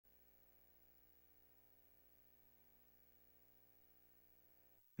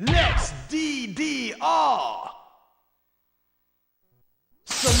Next, DDR.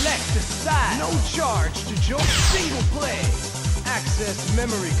 Select the side. No charge to join. Single play. Access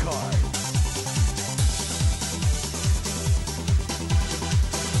memory card.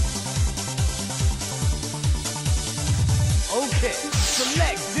 Okay,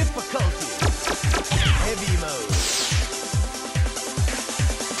 select difficulty. Heavy mode.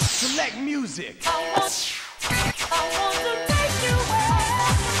 Select music. I want to take you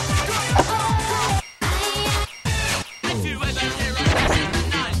home. If you ever hear a noise in the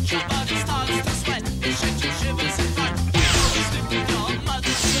night, your body starts to sweat, it shakes your shivers in fright. You always sleep with your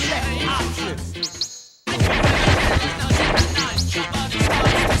mother's Select options. If you ever hear a noise in the night, your body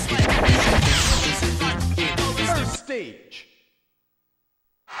starts to sweat, it shakes your shivers in fright. You always sleep. First stage.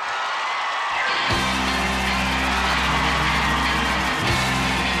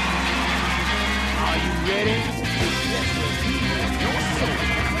 Are you ready? Let the beat of your soul.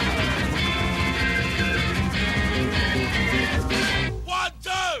 1, 2.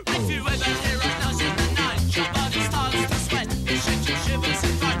 If you ever hear a noise in the night, your body starts to sweat, it shakes your shivers in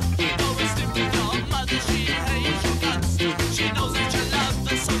fright. You always sleep with your mother, she hates your guts. She knows that you love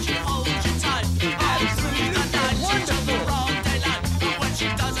her, so she holds you tight. All through the night, she does the broad daylight. But when she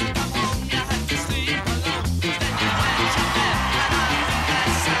doesn't come home, you have to sleep alone. Then you went your bed, and I think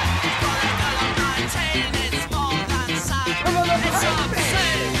that's sad. For a girl of 19, it's more than sad. It's absurd.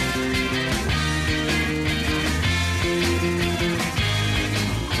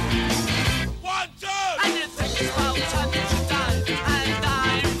 1, 2. And you think it's about time that you died, and I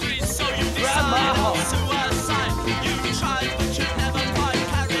agree, so you Grab my heart. decided suicide. You tried, but you never quite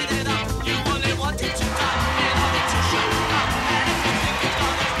carried it up. You only wanted to die in order to show up. And if you think it's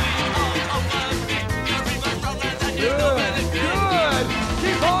gonna be all over me, you're even wronger than you know Good, it. good.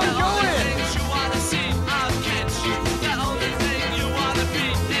 Keep on The only going. things you wanna see are kids. The only thing you wanna be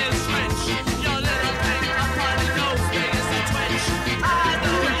is rich. Your little thing, a funny nose, big as a twitch. I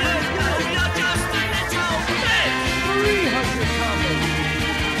know you know you're just a little bitch. 300 combos.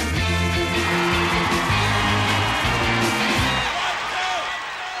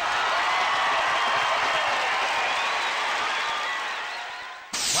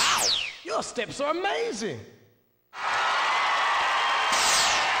 Wow, your steps are amazing.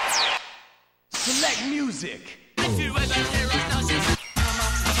 Select music. If you ever hear a noise,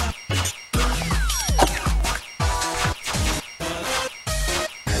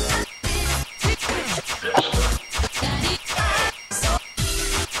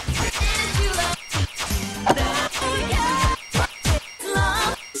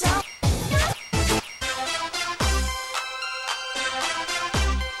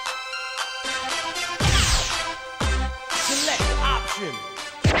 Select option.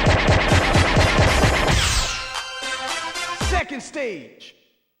 Second stage.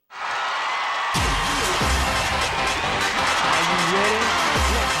 Are you ready?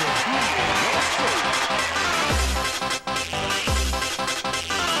 Let the beat of your soul.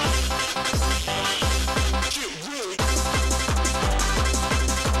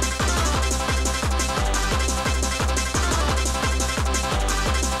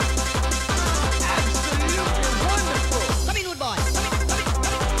 Absolutely wonderful.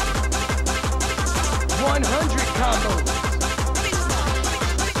 100 combos.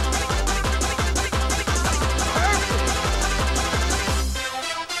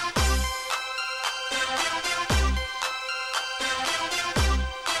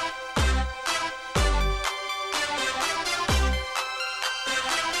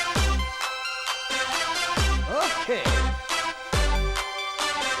 Okay.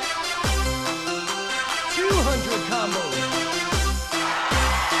 200 combos.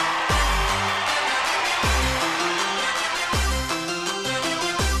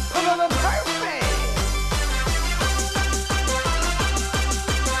 Perfect.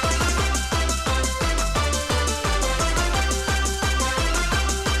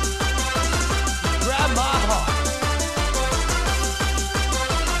 Grab my heart.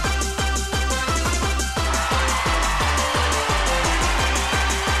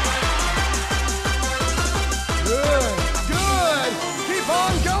 Good, good. Keep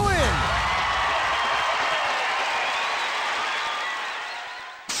on going.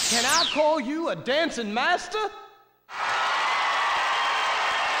 Can I call you a dancing master?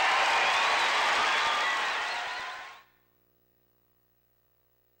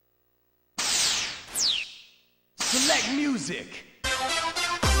 Select music.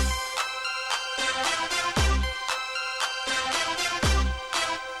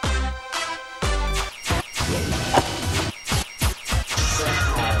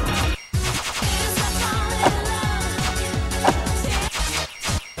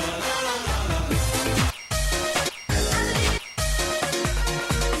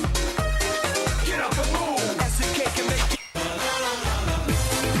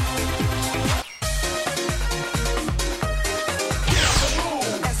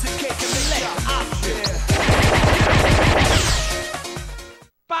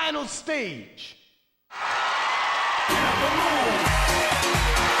 stage. Get up and move.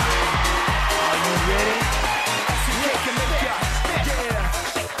 Are you ready?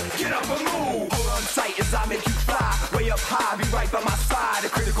 Get up and move. Hold on tight as I make you fly. Way up high, be right by my side. A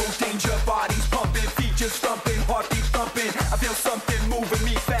critical danger, bodies pumping, features thumping, heartbeat thumping. I feel something moving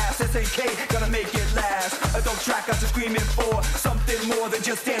me fast. SNK, gonna make it last. A dope track I'm just screaming for something more than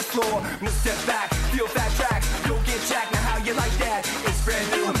just dance floor. We'll step back, feel fat tracks. You'll get jacked. Now how you like that? It's brand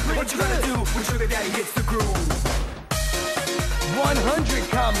new. What you gonna do when Sugar Daddy hits the groove? 100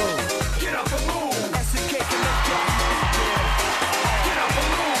 combo. Get up and move. SNK can make ya. Get up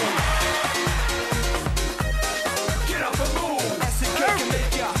and move. Get up and move. SNK can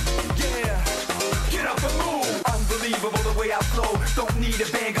make ya. Yeah. Get up and move. Unbelievable the way I flow. Don't need a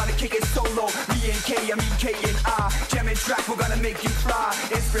band, gotta kick it solo. Me and K, I mean K and I. Jamming track, we're gonna make you fly.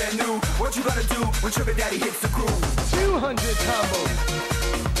 It's brand new. What you gonna do when Sugar Daddy hits the groove? 200 combo.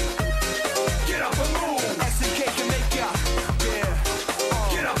 Get up and move. SNK can make ya. Yeah.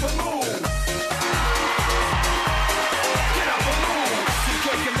 Get up and move. Get up and move. SNK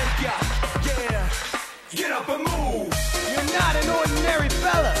can make ya. Yeah. Get up and move. You're not an ordinary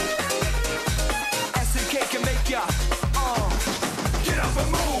fella. SNK can make ya. Get up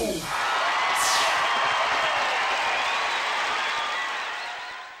and move.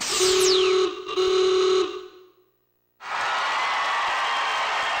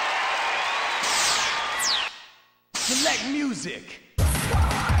 Select music.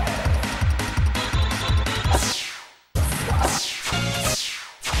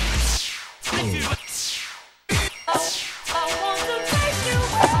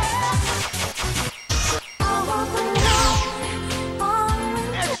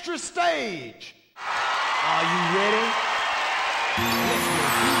 Extra stage. Are you ready? Let's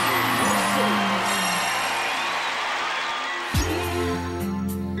go.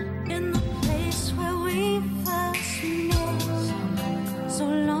 In the place where we first met so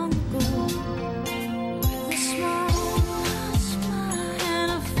long ago, with a smile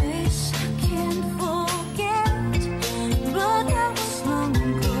and a face I can't forget, but that was long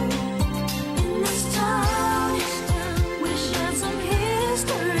ago. In this town, we shared some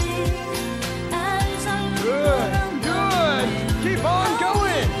history. As I Good, good. Keep on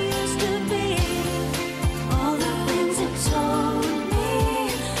going. used to be, all the things it told me,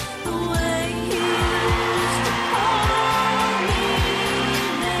 the way he used to hold me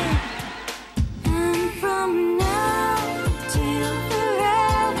then. And from now till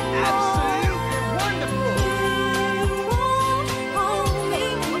forever, Absolutely wonderful. you won't hold me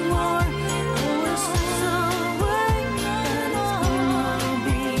more. Always away, and I'll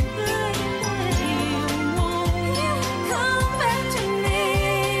be there. You won't come back to me.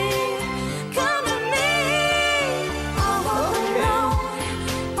 Come to me. I walk alone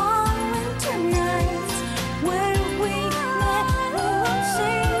on winter nights where we met. We won't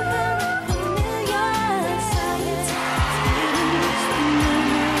see the familiar sights.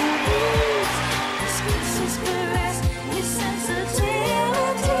 Memories, his kisses, caress, his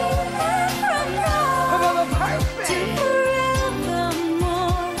sensitivity. And from now to forevermore,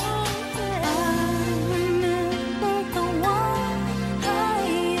 I remember the one I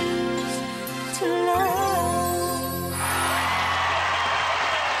used to love.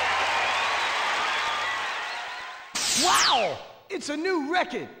 Wow! It's a new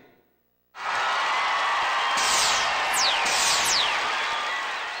record.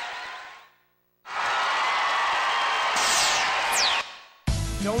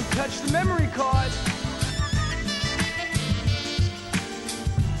 Don't touch the memory card.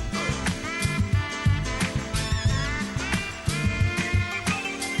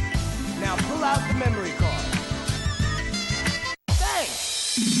 Now pull out the memory card.